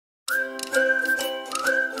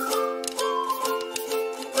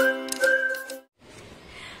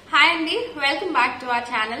welcome back to our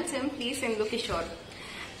channel Simply Sindhu Kishore.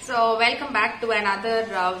 So welcome back to another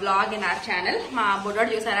vlog in our channel. మా బుడ్డోడు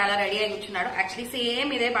చూసారా అలా ready అయి కూర్చున్నాడు. యాక్చువల్లీ సేమ్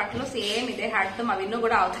ఇదే బట్టలు సేమ్ ఇదే హ్యాట్ తో మా విన్ను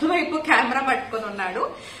కూడా అవతల వైపు కెమెరా పట్టుకొని ఉన్నాడు.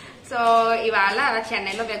 సో ఇవాళ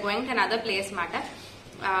చెన్నైలో we're going to another place మాట.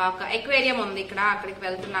 ఒక ఎక్వేరియం ఉంది ఇక్కడ, అక్కడికి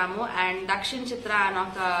వెళ్తున్నాము. అండ్ దక్షిణ చిత్ర అని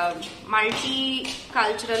ఒక మల్టీ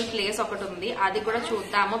కల్చరల్ ప్లేస్ ఒకటి ఉంది, అది కూడా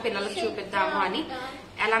చూద్దాము, పిల్లలకు చూపిద్దాము అని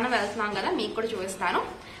ఎలానో వెళ్తున్నాం కదా, మీకు కూడా చూపిస్తాను.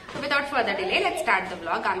 So without further delay let's start the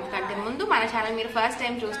blog. అంతకంటే ముందు మన ఛానల్ మీరు ఫస్ట్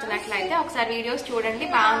టైం చూస్తున్నట్లయితే ఒకసారి వీడియోస్ చూడండి,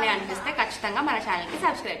 బాగున్నాయి అనిపిస్తే ఖచ్చితంగా మన ఛానల్ కి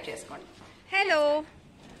సబ్స్క్రైబ్ చేసుకోండి. హలో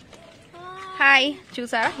హాయ్,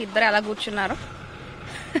 చూసారా ఇద్దరు ఎలా కూర్చున్నారు?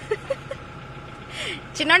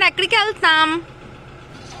 చిన్నోడు ఎక్కడికి వెళ్తాం?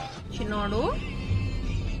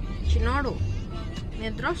 చిన్నోడు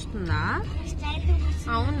నిద్ర వస్తుందా?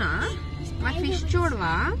 అవునా? మా ఫిష్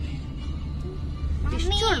చూడవా?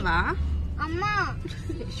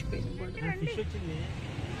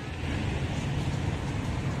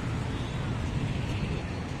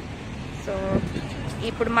 సో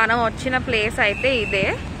ఇప్పుడు మనం వచ్చిన ప్లేస్ అయితే ఇదే.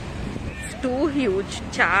 ఇట్స్ టూ హ్యూజ్,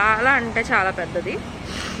 చాలా అంటే చాలా పెద్దది.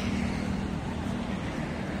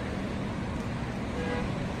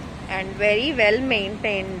 And very well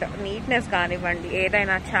maintained, neatness కానివ్వండి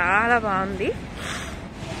ఏదైనా చాలా బాగుంది.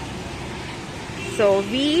 So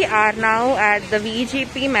we are now at the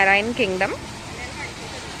VGP Marine Kingdom.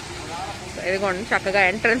 So ఇదిగోండి చక్కగా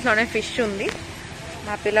ఎంట్రన్స్ లోనే ఫిష్ ఉంది.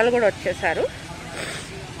 మా పిల్లలు కూడా వచ్చేసారు.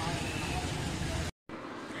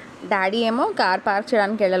 డాడీ ఏమో కార్ పార్క్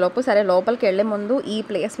చేయడానికి వెళ్ళేలోపు సరే లోపలికి వెళ్లే ముందు ఈ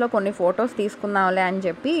ప్లేస్లో కొన్ని ఫొటోస్ తీసుకుందాంలే అని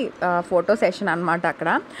చెప్పి ఫోటో సెషన్ అనమాట. అక్కడ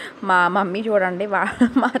మా మమ్మీ చూడండి,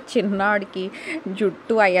 మా చిన్నవాడికి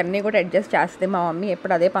జుట్టు అవన్నీ కూడా అడ్జస్ట్ చేస్తుంది. మా మమ్మీ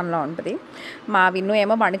ఎప్పుడు అదే పనిలో ఉంటుంది. మా విన్ను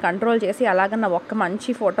ఏమో వాడిని కంట్రోల్ చేసి అలాగన్నా ఒక్క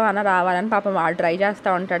మంచి ఫోటో అన్న రావాలని పాపం వాడు ట్రై చేస్తూ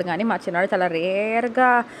ఉంటాడు, కానీ మా చిన్నవాడు చాలా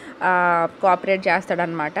రేర్గా కోఆపరేట్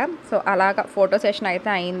చేస్తాడనమాట. సో అలాగా ఫోటో సెషన్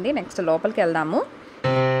అయితే అయింది. నెక్స్ట్ లోపలికి వెళ్దాము.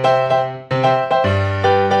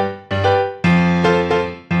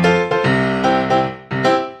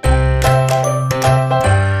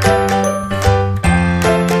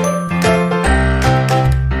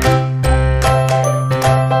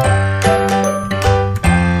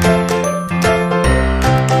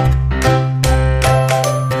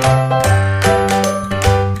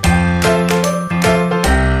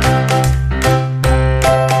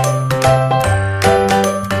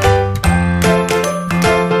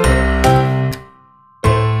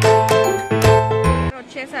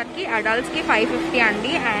 అడల్ట్స్కి 550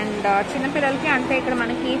 అండి. అండ్ చిన్నపిల్లలకి అంటే ఇక్కడ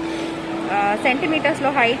మనకి సెంటీమీటర్స్లో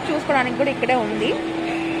హైట్ చూసుకోవడానికి కూడా ఇక్కడే ఉంది.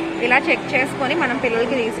 ఇలా చెక్ చేసుకొని మనం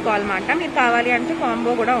పిల్లలకి తీసుకోవాలన్నమాట. మీరు కావాలి అంటే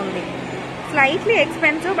కాంబో కూడా ఉంది. స్లైట్లీ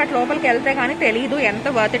ఎక్స్పెన్సివ్, బట్ లోపలికి వెళ్తే కానీ తెలీదు ఎంత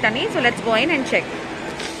వర్త్ ఇట్ అని. So let's go in and check.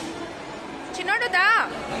 చిన్నోడుదా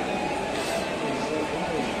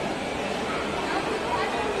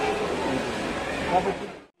okay,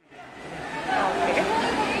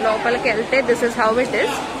 లోపలికి వెళ్తే this is how it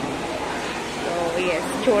is. Yes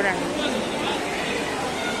చూడండి,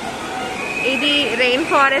 ఇది రెయిన్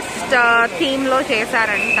ఫారెస్ట్ థీమ్ లో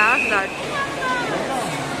చేశారంట.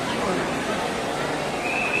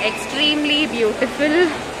 Extremely beautiful.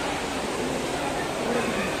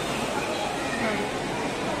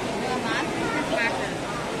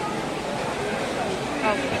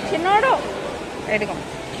 చిన్నోడు ఎడుగు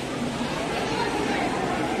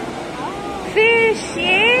ఫిష్.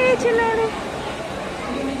 ఏ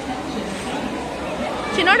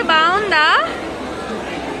చిన్నోడు బాగుందా?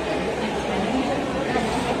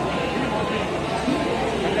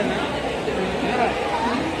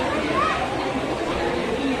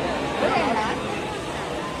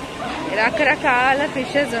 రకరకాల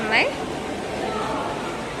ఫిషెస్ ఉన్నాయి.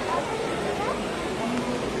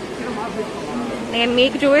 నేను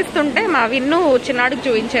మీకు చూపిస్తుంటే మా విన్ను చిన్నాడికి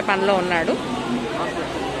చూపించే పనిలో ఉన్నాడు.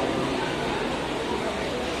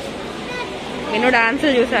 విన్ను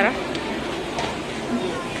డాన్సులు చూసారా?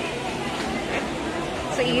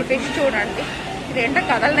 సో ఈ ఫిష్ చూడండి, ఇదేంటో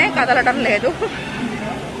కదలడం లేదు.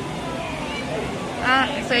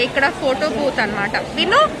 సో ఇక్కడ ఫోటో బూత్ అనమాట.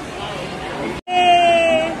 విను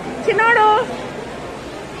చిన్నోడు,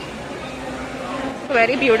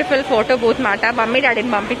 వెరీ బ్యూటిఫుల్ ఫోటో బూత్ మాట. మమ్మీ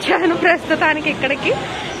డాడీని పంపించాను ప్రస్తుతానికి ఇక్కడికి.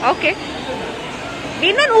 ఓకే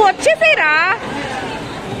విను, నువ్వు వచ్చేసేరా.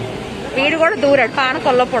 వీడు కూడా దూరాడు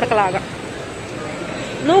పానకొల్లో పుడకలాగా.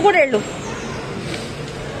 నువ్వు కూడా వెళ్ళు.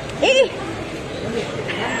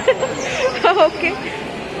 ఓకే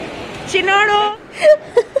చిన్నోడు,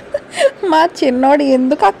 మా చిన్నోడు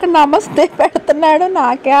ఎందుకు అక్కడ నమస్తే పెడుతున్నాడో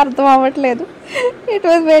నాకే అర్థం అవ్వట్లేదు. It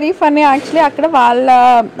was very funny actually. అక్కడ వాళ్ళ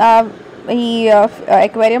ఈ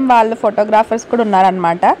ఎక్వేరియం వాళ్ళు ఫోటోగ్రాఫర్స్ కూడా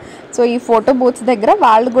ఉన్నారనమాట. సో ఈ ఫోటో బూత్స్ దగ్గర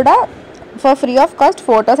వాళ్ళు కూడా for free of cost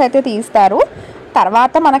photos అయితే తీస్తారు.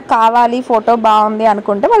 తర్వాత మనకు కావాలి ఫోటో బాగుంది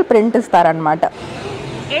అనుకుంటే వాళ్ళు ప్రింట్ ఇస్తారనమాట.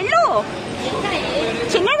 వెళ్ళు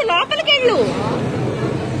చిన్నది, లోపలికి వెళ్ళు,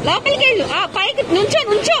 లోపలికి వెళ్ళు. పైకి నుంచో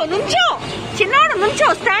నుంచో నుంచో చిన్నవాడు నుంచో.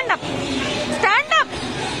 స్టాండ్ అప్, స్టాండ్ అప్,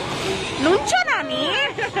 నుంచో నాని.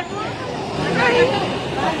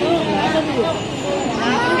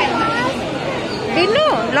 విన్ను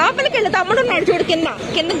లోపలికి వెళ్ళు, తమ్ముడు ఉన్నాడు చూడు కింద,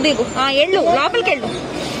 కిందకి దిగు, వెళ్ళు లోపలికి వెళ్ళు.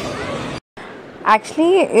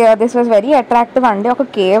 Actually this was very attractive అండి. ఒక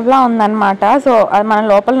కేవ్లా ఉందన్నమాట. సో అది మన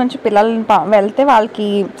లోపల నుంచి పిల్లల్ని వెళ్తే వాళ్ళకి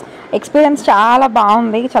ఎక్స్పీరియన్స్ చాలా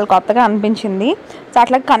బాగుంది, చాలా కొత్తగా అనిపించింది. సో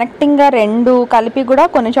అట్లా కనెక్టింగ్గా రెండు కలిపి కూడా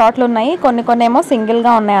కొన్ని చోట్ల ఉన్నాయి, కొన్ని ఏమో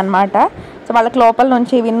సింగిల్గా ఉన్నాయి అన్నమాట. సో వాళ్ళకి లోపల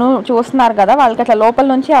నుంచి విన్ను చూస్తున్నారు కదా, వాళ్ళకి అట్లా లోపల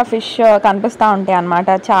నుంచి ఆ ఫిష్ కనిపిస్తూ ఉంటాయి అన్నమాట.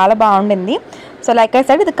 చాలా బాగుండింది. సో లైక్ ఐ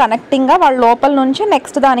సెడ్ ఇది కనెక్టింగ్గా వాళ్ళ లోపల నుంచి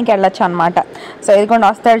నెక్స్ట్ దానికి వెళ్ళొచ్చు అనమాట. సో ఇదిగోండి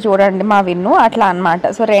వస్తాడు చూడండి మా విన్ను, అట్లా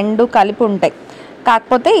అనమాట. సో రెండు కలిపి ఉంటాయి.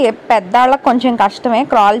 కాకపోతే పెద్దవాళ్ళకి కొంచెం కష్టమే,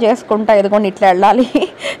 క్రాల్ చేసుకుంటా ఇదిగోండి ఇట్లా వెళ్ళాలి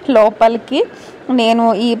లోపలికి. నేను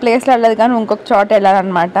ఈ ప్లేస్లో వెళ్ళలేదు కానీ ఇంకొక చోట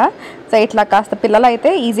వెళ్ళాలన్నమాట. సో ఇట్లా కాస్త పిల్లలు అయితే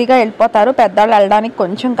ఈజీగా వెళ్ళిపోతారు, పెద్దవాళ్ళు వెళ్ళడానికి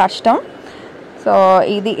కొంచెం కష్టం. సో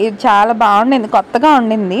ఇది చాలా బాగుండింది, కొత్తగా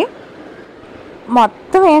ఉండింది.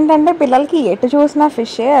 మొత్తం ఏంటంటే పిల్లలకి ఎటు చూసినా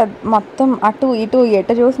ఫిషే, మొత్తం అటు ఇటు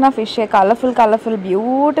ఎటు చూసినా ఫిషే, కలర్ఫుల్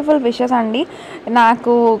బ్యూటిఫుల్ ఫిషెస్ అండి.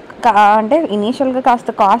 నాకు అంటే ఇనీషియల్గా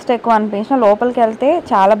కాస్త కాస్ట్ ఎక్కువ అనిపించిన, లోపలికి వెళ్తే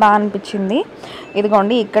చాలా బాగా అనిపించింది.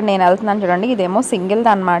 ఇదిగోండి ఇక్కడ నేను వెళ్తున్నాను చూడండి, ఇదేమో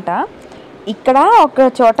సింగిల్ది అనమాట. ఇక్కడ ఒక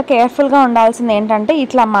చోట కేర్ఫుల్గా ఉండాల్సింది ఏంటంటే,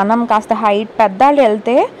 ఇట్లా మనం కాస్త హైట్ పెద్దవాళ్ళు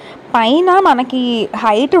వెళ్తే పైన మనకి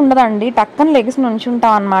హైట్ ఉండదండి, టక్కన లెగ్స్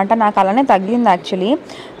నుంచుంటాం అనమాట. నాకు అలానే తగిలింది యాక్చువల్లీ.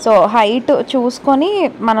 సో హైట్ చూసుకొని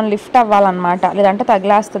మనం లిఫ్ట్ అవ్వాలన్నమాట, లేదంటే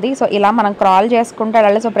తగిలేస్తుంది. సో ఇలా మనం క్రాల్ చేసుకుంటూ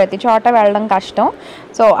వెళ్ళాలి. సో ప్రతి చోట వెళ్ళడం కష్టం.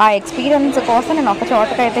 సో ఆ ఎక్స్పీరియన్స్ కోసం నేను ఒక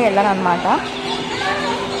చోటకైతే వెళ్ళాను అనమాట.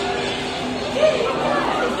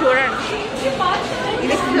 చూడండి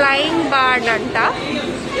ఇది ఫ్లయింగ్ బర్డ్ అంట.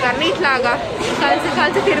 ఇవన్నీ ఇట్లాగా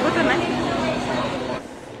కలిసి తిరుగుతున్నాయి.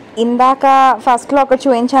 ఇందాక ఫస్ట్లో ఒకటి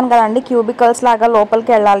చూపించాను కదండి, క్యూబికల్స్ లాగా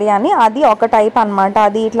లోపలికి వెళ్ళాలి అని, అది ఒక టైప్ అనమాట.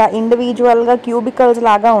 అది ఇట్లా ఇండివిజువల్గా క్యూబికల్స్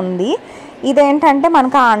లాగా ఉంది. ఇదేంటంటే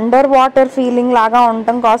మనకు అండర్ వాటర్ ఫీలింగ్ లాగా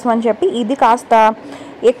ఉండటం కోసం అని చెప్పి ఇది కాస్త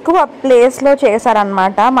ఎక్కువ ప్లేస్లో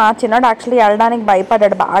చేశారనమాట. మా చిన్నడు యాక్చువల్లీ వెళ్ళడానికి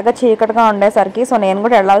భయపడ్డాడు, బాగా చీకటిగా ఉండేసరికి. సో నేను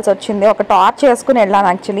కూడా వెళ్ళాల్సి వచ్చింది, ఒక టార్చ్ చేసుకుని వెళ్ళాను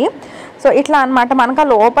యాక్చువల్లీ. సో ఇట్లా అనమాట, మనకు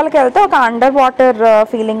లోపలికి వెళ్తే ఒక అండర్ వాటర్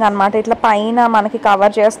ఫీలింగ్ అనమాట. ఇట్లా పైన మనకి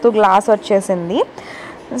కవర్ చేస్తూ గ్లాస్ వచ్చేసింది.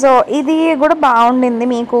 సో ఇది కూడా బాగుండింది.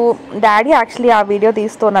 మీకు డాడీ యాక్చువల్లీ ఆ వీడియో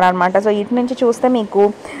తీస్తున్నారు అనమాట. సో ఇటు నుంచి చూస్తే మీకు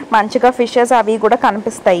మంచిగా ఫిషెస్ అవి కూడా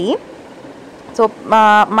కనిపిస్తాయి. సో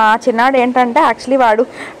మా చిన్నాడు ఏంటంటే యాక్చువల్లీ వాడు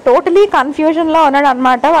టోటలీ కన్ఫ్యూజన్లో ఉన్నాడు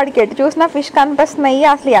అనమాట. వాడికి ఎటు చూసినా ఫిష్ కనిపిస్తున్నాయి,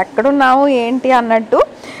 అసలు ఎక్కడున్నావు ఏంటి అన్నట్టు.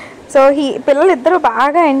 సో పిల్లలు ఇద్దరు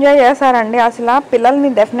బాగా ఎంజాయ్ చేశారండి. అసలు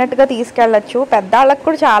పిల్లల్ని డెఫినెట్గా తీసుకెళ్ళచ్చు, పెద్దవాళ్ళకి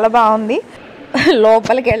కూడా చాలా బాగుంది.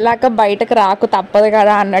 లోపలికి వెళ్ళాక బయటకు రాకు తప్పదు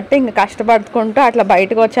కదా అన్నట్టు ఇంకా కష్టపడుకుంటూ అట్లా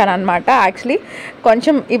బయటకు వచ్చాను అనమాట. యాక్చువల్లీ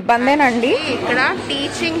కొంచెం ఇబ్బందేనండి. ఇక్కడ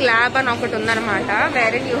టీచింగ్ ల్యాబ్ అని ఒకటి ఉందన్నమాట,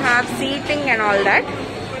 where you have seating and all that.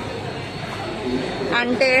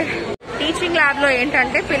 అంటే టీచింగ్ ల్యాబ్లో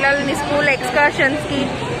ఏంటంటే పిల్లల్ని స్కూల్ ఎక్స్కర్షన్స్కి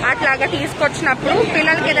అట్లాగా తీసుకొచ్చినప్పుడు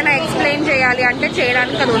పిల్లలకి ఏదైనా ఎక్స్ప్లెయిన్ చేయాలి అంటే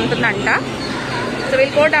చేయడానికి అది ఉంటుందంట. సో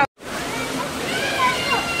వీళ్ళు కూడా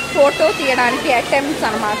ఫోటో తీయడానికి అటెంప్ట్స్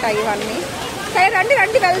అనమాట ఇవన్నీ. సరే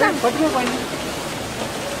రండి వెళ్దాం.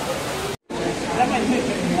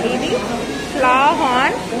 ఇది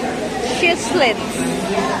ఫ్లాహాన్ షిస్లెట్స్.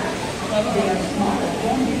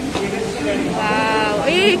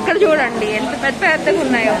 ఇక్కడ చూడండి ఎంత పెద్దగా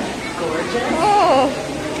ఉన్నాయో. ఓ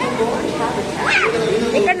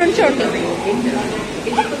ఇక్కడ నుంచోండి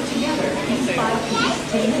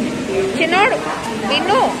చిన్నోడు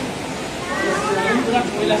విన్ను.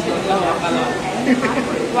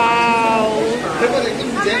 Wow,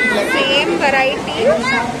 same variety.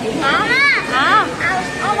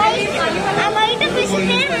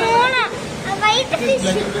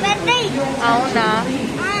 అవునా,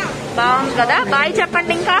 బాగుంది కదా. బాయ్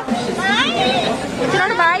చెప్పండి. ఇంకా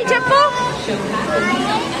చిన్నోడు బాయ్ చెప్పు.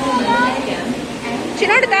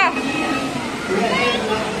 చిన్నోడు దా.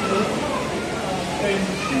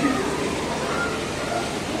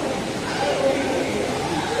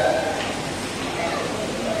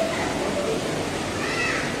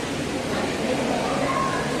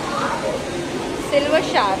 Silver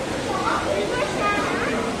shark.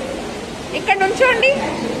 ఇక్కడ నుంచోండి.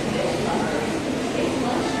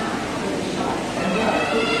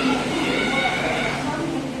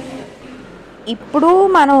 ఇప్పుడు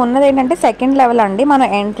మనం ఉన్నది ఏంటంటే సెకండ్ లెవెల్ అండి. మనం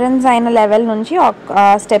ఎంట్రన్స్ అయిన లెవెల్ నుంచి ఒక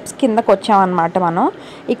స్టెప్స్ కిందకు వచ్చామన్నమాట. మనం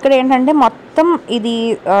ఇక్కడ ఏంటంటే మొత్తం ఇది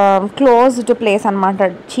క్లోజ్డ్ ప్లేస్ అనమాట,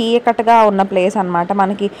 చీకటిగా ఉన్న ప్లేస్ అనమాట.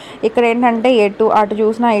 మనకి ఇక్కడ ఏంటంటే అటు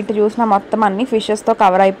చూసినా ఇటు చూసినా మొత్తం అన్ని ఫిషెస్తో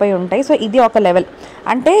కవర్ అయిపోయి ఉంటాయి. సో ఇది ఒక లెవెల్.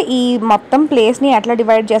 అంటే ఈ మొత్తం ప్లేస్ని ఎట్లా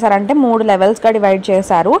డివైడ్ చేశారంటే 3 లెవెల్స్గా డివైడ్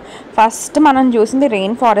చేశారు. ఫస్ట్ మనం చూసింది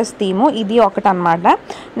రెయిన్ ఫారెస్ట్ థీము, ఇది ఒకటి అనమాట.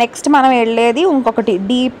 నెక్స్ట్ మనం వెళ్ళేది ఇంకొకటి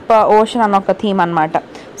డీప్ ఓషన్ అన్న ఒక థీమ్ అనమాట.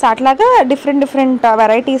 సో అట్లాగా డిఫరెంట్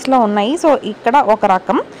వెరైటీస్లో ఉన్నాయి. సో ఇక్కడ ఒక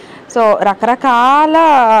రకం, సో రకరకాల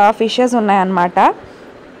ఫిషెస్ ఉన్నాయన్నమాట.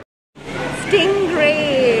 స్టింగ్ రే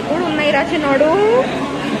కూడా ఉన్నాయి రా చిన్నోడు.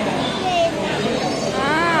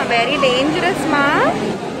 వెరీ డేంజరస్ మా.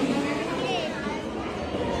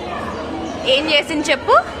 ఏం చేసింది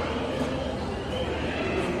చెప్పు,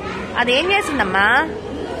 అదేం చేసిందమ్మా?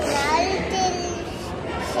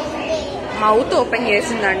 మౌత్ ఓపెన్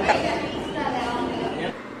చేసిందంట.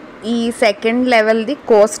 ఈ సెకండ్ లెవెల్ది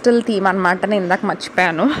కోస్టల్ థీమ్ అనమాట. నేను ఇందాక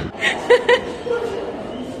మర్చిపోయాను.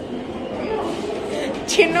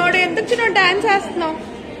 చిన్నోడు ఎందుకు చిన్నోడు డాన్స్ చేస్తున్నావు?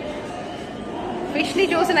 ఫిష్ ని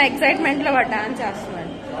చూసిన ఎక్సైట్మెంట్ లో వాడు డాన్స్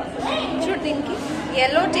చేస్తున్నాడు. చూడు దీనికి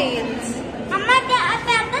yellow tails.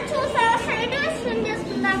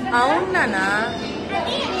 అవునా?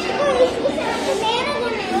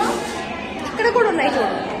 ఇక్కడ కూడా ఉన్నాయి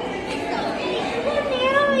చూడు.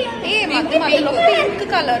 మధ్యలో పింక్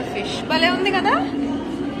కలర్ ఫిష్ భలే ఉంది కదా.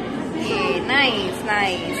 Nice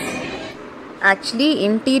nice. Actually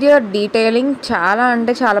interior detailing చాలా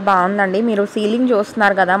అంటే చాలా బాగుందండి. మీరు సీలింగ్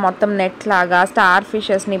చూస్తున్నారు కదా, మొత్తం నెట్ లాగా స్టార్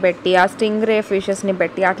ఫిషెస్ని పెట్టి ఆ స్టింగ్ రే ఫిషెస్ని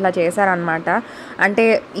పెట్టి అట్లా చేశారనమాట. అంటే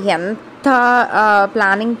ఎంత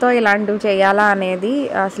ప్లానింగ్తో ఇలాంటివి చేయాలా అనేది,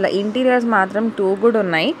 అసలు ఇంటీరియర్స్ మాత్రం టూ గుడ్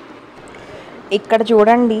ఉన్నాయి. ఇక్కడ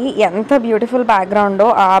చూడండి ఎంత బ్యూటిఫుల్ బ్యాక్గ్రౌండో,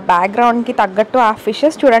 ఆ బ్యాక్గ్రౌండ్కి తగ్గట్టు ఆ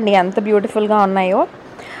ఫిషెస్ చూడండి ఎంత బ్యూటిఫుల్గా ఉన్నాయో.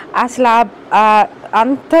 అసలు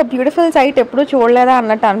అంత బ్యూటిఫుల్ సైట్ ఎప్పుడూ చూడలేదా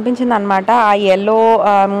అన్నట్టు అనిపించింది అనమాట. ఆ ఎల్లో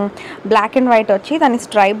బ్లాక్ అండ్ వైట్ వచ్చి దాన్ని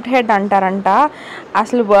స్ట్రైప్డ్ హెడ్ అంటారంట.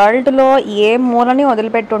 అసలు వరల్డ్లో ఏ మూలని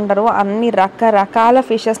వదిలిపెట్టి ఉంటారో అన్ని రకరకాల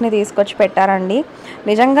ఫిషెస్ని తీసుకొచ్చి పెట్టారండి.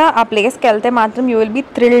 నిజంగా ఆ ప్లేస్కి వెళ్తే మాత్రం యూ విల్ బీ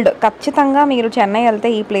థ్రిల్డ్. ఖచ్చితంగా మీరు చెన్నై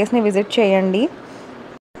వెళ్తే ఈ ప్లేస్ని విజిట్ చేయండి.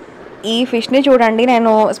 ఈ ఫిష్ని చూడండి,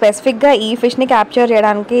 నేను స్పెసిఫిక్గా ఈ ఫిష్ని క్యాప్చర్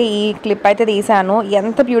చేయడానికి ఈ క్లిప్ అయితే తీశాను.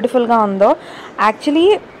 ఎంత బ్యూటిఫుల్గా ఉందో. యాక్చువల్లీ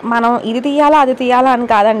మనం ఇది తీయాలా అది తీయాలా అని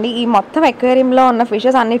కాదండి, ఈ మొత్తం ఎక్వేరియంలో ఉన్న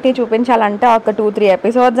ఫిషెస్ అన్నిటినీ చూపించాలంటే ఒక 2-3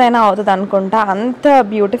 ఎపిసోడ్స్ అయినా అవుతుంది అనుకుంటా. అంత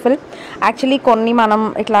బ్యూటిఫుల్. యాక్చువల్లీ కొన్ని మనం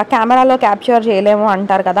ఇట్లా కెమెరాలో క్యాప్చర్ చేయలేము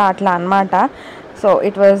అంటారు కదా, అట్లా అనమాట. So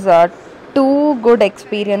it was too good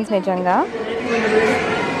experience నిజంగా.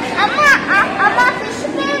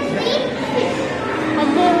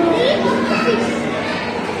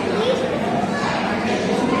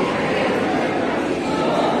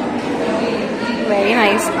 Very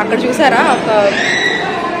nice. అక్కడ చూసారా ఒక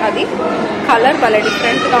అది కలర్ భలే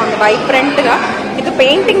డిఫరెంట్గా ఉంది, వైబ్రెంట్గా, ఇది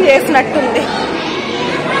పెయింటింగ్ చేసినట్టుంది.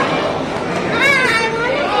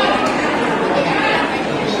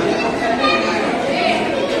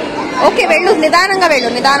 ఓకే వెళ్ళు, నిదానంగా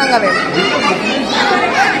వెళ్ళు.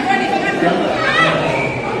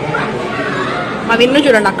 మా విన్ను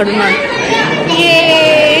చూడండి అక్కడ ఉన్నాడు.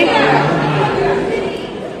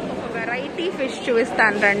 వెరైటీ ఫిష్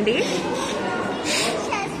చూపిస్తాను రండి.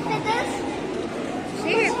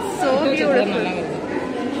 So beautiful,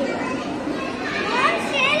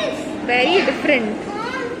 very different.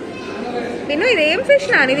 విన్ను ఇదేం ఫిష్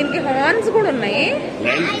నాని? దీనికి హార్న్స్ కూడా ఉన్నాయి.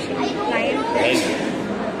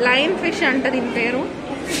 లైన్ ఫిష్ అంట దీని పేరు.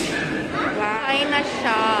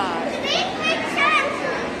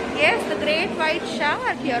 Yes, the great white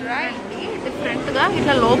shark. You're right. డిఫరెంట్గా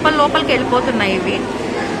ఇట్లా లోపలికి వెళ్ళిపోతున్నాయి ఇవి.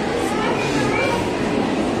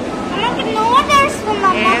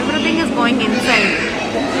 Everything is going inside.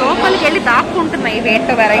 లోపలికి వెళ్ళి దాక్కుంటున్నాయి ఇవి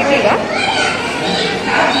ఏంటో వెరైటీగా.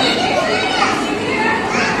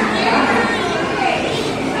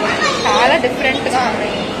 చాలా డిఫరెంట్గా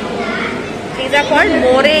ఉన్నాయి. These are called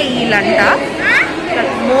More eel అంట.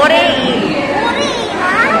 మోరే ఈల్.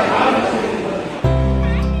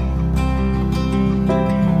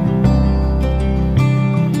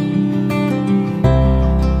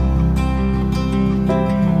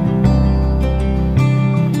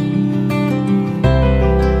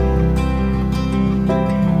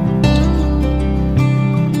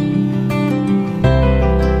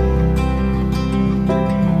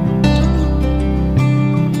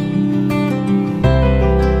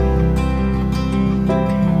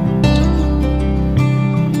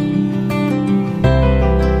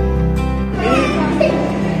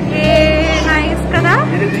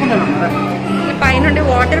 పైనుండి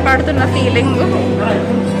వాటర్ పడుతున్న ఫీలింగ్.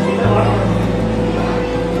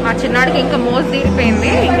 చిన్నాడికి ఇంకా మోస్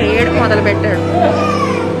తీరిపోయింది, ఇంకా ఏడు మొదలు పెట్టాడు.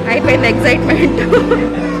 అయిపోయింది ఎక్సైట్మెంట్.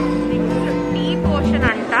 డీప్ ఓషన్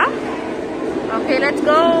అంట. Okay, let's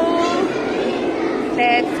go.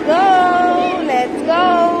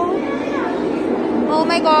 Oh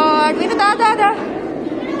my god, Vinu, da.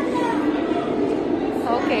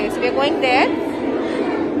 Okay, so we are going there.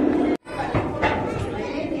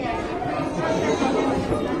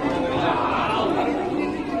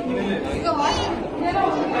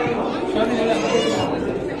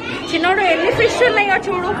 చిన్నోడు ఎన్ని ఫిష్ ఉన్నాయో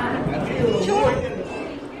చూడు.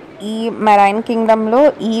 ఈ మెరైన్ కింగ్డమ్లో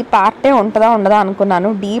ఈ పార్టే ఉంటుందా ఉండదా అనుకున్నాను.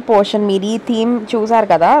 డీప్ ఓషన్, మీరు ఈ థీమ్ చూసారు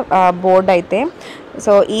కదా బోర్డ్ అయితే.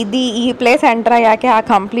 సో ఈ ప్లేస్ ఎంటర్ అయ్యాకే ఆ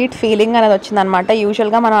కంప్లీట్ ఫీలింగ్ అనేది వచ్చిందనమాట.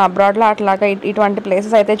 యూజువల్గా మనం అబ్రాడ్లో అట్లాగా ఇటువంటి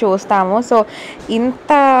ప్లేసెస్ అయితే చూస్తాము. సో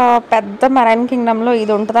ఇంత పెద్ద మెరైన్ కింగ్డమ్లో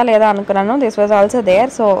ఇది ఉంటుందా లేదా అనుకున్నాను. This was also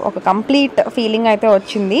there. So ఒక కంప్లీట్ ఫీలింగ్ అయితే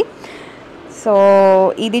వచ్చింది. సో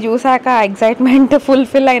ఇది చూసాక ఎక్సైట్మెంట్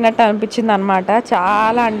ఫుల్ఫిల్ అయినట్టు అనిపించింది అనమాట.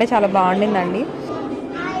 చాలా అంటే చాలా బాగుండిందండి.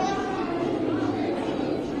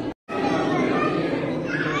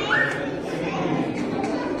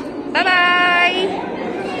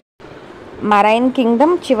 మెరైన్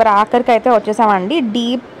కింగ్డమ్ చివరి ఆఖరికి అయితే వచ్చేసామండి.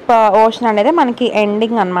 డీప్ ఓషన్ అనేది మనకి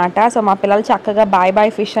ఎండింగ్ అనమాట. సో మా పిల్లలు చక్కగా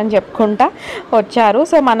బాయ్ ఫిష్ అని చెప్పుకుంటా వచ్చారు.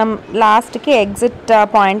 సో మనం లాస్ట్కి ఎగ్జిట్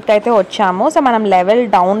పాయింట్కి అయితే వచ్చాము. సో మనం లెవెల్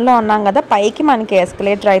డౌన్లో ఉన్నాం కదా, పైకి మనకి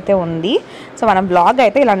ఎస్కలేటర్ అయితే ఉంది. సో మనం బ్లాగ్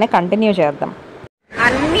అయితే ఇలానే కంటిన్యూ చేద్దాం.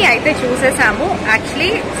 అన్నీ అయితే చూసేసాము.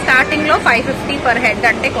 యాక్చువల్లీ స్టార్టింగ్లో 550 పర్ హెడ్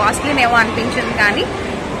అంటే కాస్ట్లీనేమో అనిపించింది, కానీ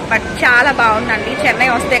బట్ చాలా బాగుందండి. చెన్నై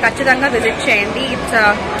వస్తే ఖచ్చితంగా విజిట్ చేయండి. ఇట్స్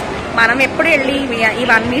మనం ఎప్పుడు వెళ్ళి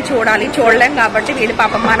ఇవన్నీ చూడలేం కాబట్టి వీళ్ళు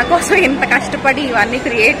పాపం మన కోసం ఇంత కష్టపడి ఇవన్నీ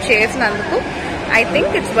క్రియేట్ చేసినందుకు I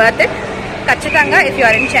think it's worth it. ఖచ్చితంగా if you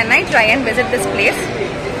are in Chennai, try and visit this place.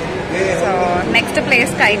 So next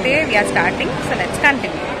ప్లేస్కి అయితే we are starting. So let's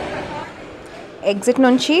continue. Exit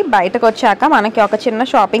నుంచి బయటకు వచ్చాక మనకి ఒక చిన్న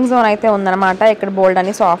షాపింగ్ జోన్ అయితే ఉందన్నమాట. ఇక్కడ బోల్డ్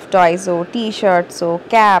అని soft toys, T shirts,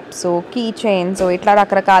 caps, key chains, ఇట్లా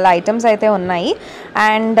రకరకాల ఐటమ్స్ అయితే ఉన్నాయి.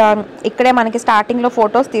 అండ్ ఇక్కడే మనకి స్టార్టింగ్లో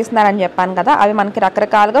ఫొటోస్ తీస్తున్నారని చెప్పాను కదా, అవి మనకి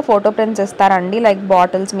రకరకాలుగా ఫోటో ప్రింట్స్ ఇస్తారండి. లైక్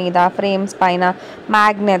బాటిల్స్ మీద, ఫ్రేమ్స్ పైన,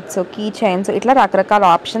 మ్యాగ్నెట్స్, కీ చైన్స్, ఇట్లా రకరకాల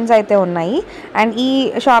ఆప్షన్స్ అయితే ఉన్నాయి. అండ్ ఈ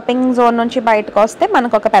షాపింగ్ జోన్ నుంచి బయటకు వస్తే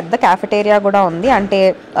మనకు ఒక పెద్ద క్యాఫెటేరియా కూడా ఉంది, అంటే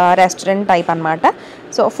రెస్టారెంట్ టైప్ అనమాట.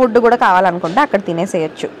 సో ఫుడ్ కూడా కావాలనుకుంటే అక్కడ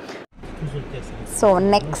తినేసేయచ్చు. సో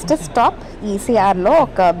నెక్స్ట్ స్టాప్ ఈసీఆర్లో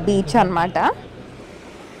ఒక బీచ్ అనమాట.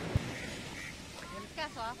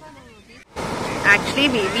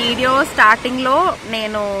 యాక్చువల్లీ వీడియో స్టార్టింగ్లో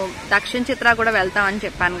నేను దక్షిణ చిత్ర కూడా వెళ్తామని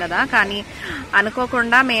చెప్పాను కదా, కానీ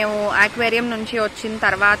అనుకోకుండా మేము ఆక్వేరియం నుంచి వచ్చిన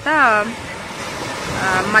తర్వాత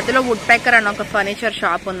మధ్యలో వుడ్ పెక్కర్ అని ఒక ఫర్నిచర్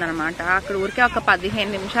షాప్ ఉందన్నమాట. అక్కడ ఊరికే ఒక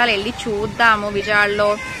 15 నిమిషాలు వెళ్ళి చూద్దాము,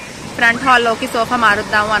 విజయవాడలో ఫ్రంట్ హాల్లోకి సోఫా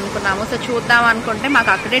మారుద్దాము అనుకున్నాము. సో చూద్దాం అనుకుంటే మాకు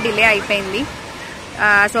అక్కడే డిలే అయిపోయింది.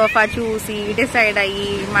 సోఫా చూసి డిసైడ్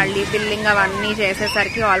అయ్యి మళ్ళీ బిల్లింగ్ అవన్నీ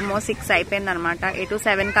చేసేసరికి ఆల్మోస్ట్ 6 అయిపోయింది అనమాట.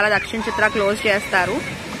 7 కల్లా దక్షిణ చిత్ర క్లోజ్ చేస్తారు.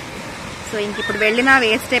 సో ఇంక ఇప్పుడు వెళ్ళినా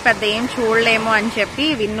వేస్టే, పెద్ద ఏం చూడలేము అని చెప్పి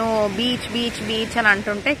విన్ను బీచ్ బీచ్ బీచ్ అని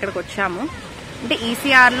అంటుంటే ఇక్కడికి వచ్చాము. అంటే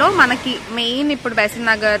ఈసీఆర్లో మనకి మెయిన్ ఇప్పుడు బెసన్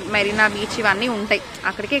నగర్, మెరీనా బీచ్ ఇవన్నీ ఉంటాయి,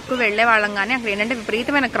 అక్కడికి ఎక్కువ వెళ్లే వాళ్ళం. కానీ అక్కడ ఏంటంటే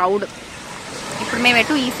విపరీతమైన క్రౌడ్. ఇప్పుడు మేము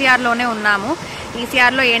ఎటు ఈసీఆర్లోనే ఉన్నాము.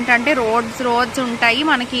 ఈసీఆర్లో ఏంటంటే రోడ్స్ ఉంటాయి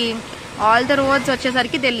మనకి. ఆల్ ద రోడ్స్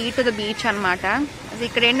వచ్చేసరికి they lead to the beach అనమాట.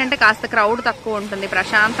 ఇక్కడ ఏంటంటే కాస్త క్రౌడ్ తక్కువ ఉంటుంది,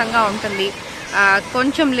 ప్రశాంతంగా ఉంటుంది,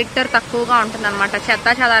 కొంచెం లిట్టర్ తక్కువగా ఉంటుంది అనమాట. చెత్త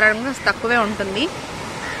చెదారంగా తక్కువే ఉంటుంది.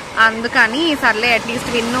 అందుకని సర్లే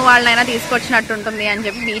అట్లీస్ట్ విన్ను వాళ్ళైనా తీసుకొచ్చినట్టు ఉంటుంది అని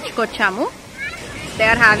చెప్పి బీచ్కి వచ్చాము. They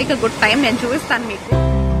are having a good time. నేను చూపిస్తాను మీకు.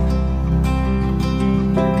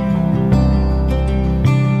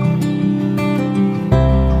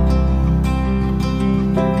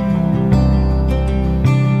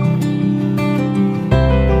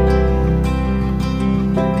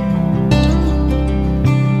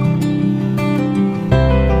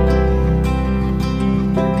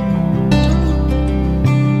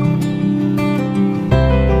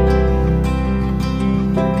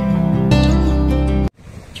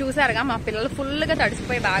 చూసారుగా మా పిల్లలు ఫుల్గా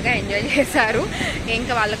తడిసిపోయి బాగా ఎంజాయ్ చేశారు.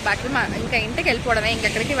 ఇంకా వాళ్ళకి బట్టలు ఇంకా ఇంటికి వెళ్ళిపోవడమే,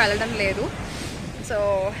 ఇంకెక్కడికి వెళ్ళడం లేదు. సో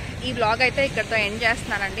ఈ వ్లాగ్ అయితే ఇక్కడితో ఎండ్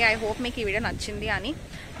చేస్తున్నానండి. ఐ హోప్ మీకు ఈ వీడియో నచ్చింది అని.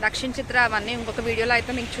 దక్షిణ చిత్ర అవన్నీ ఇంకొక వీడియోలో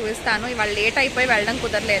అయితే మీకు చూపిస్తాను. ఇవాళ లేట్ అయిపోయి వెళ్ళడం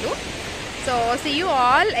కుదరలేదు. So see you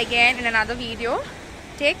all again in another video.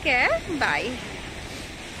 Take care. Bye.